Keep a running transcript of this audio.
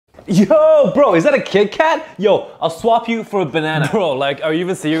Yo, bro, is that a Kit Kat? Yo, I'll swap you for a banana. Bro, like, are you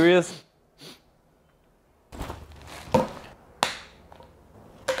even serious?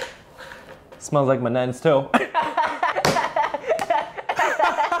 Smells like my nan's toe.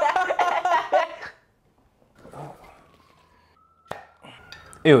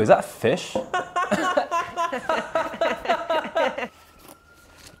 Ew, is that fish?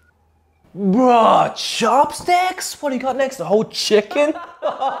 Bruh, chopsticks? What do you got next? A whole chicken?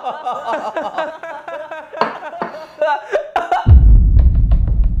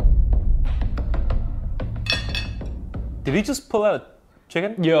 Did he just pull out a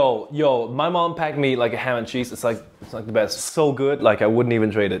chicken? Yo, my mom packed me like a ham and cheese. It's like the best. So good, like I wouldn't even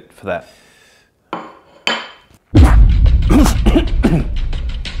trade it for that.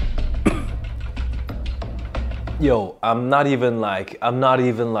 Yo, I'm not even like,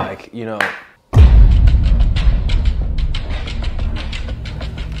 you know.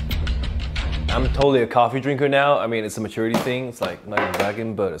 I'm totally a coffee drinker now. I mean, it's a maturity thing. It's like, not even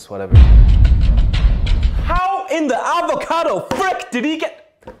bragging, but it's whatever. How in the avocado frick did he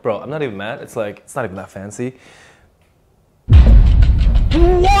get? Bro, I'm not even mad. It's like, it's not even that fancy.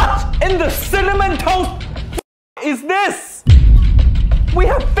 What in the cinnamon toast is this? We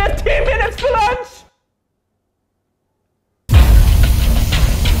have 15 minutes for lunch!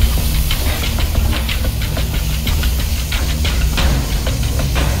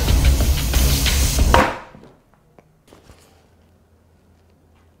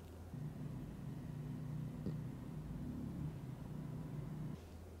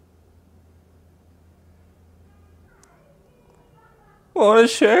 Want to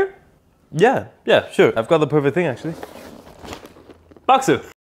share? Yeah, sure. I've got the perfect thing actually. Baksu.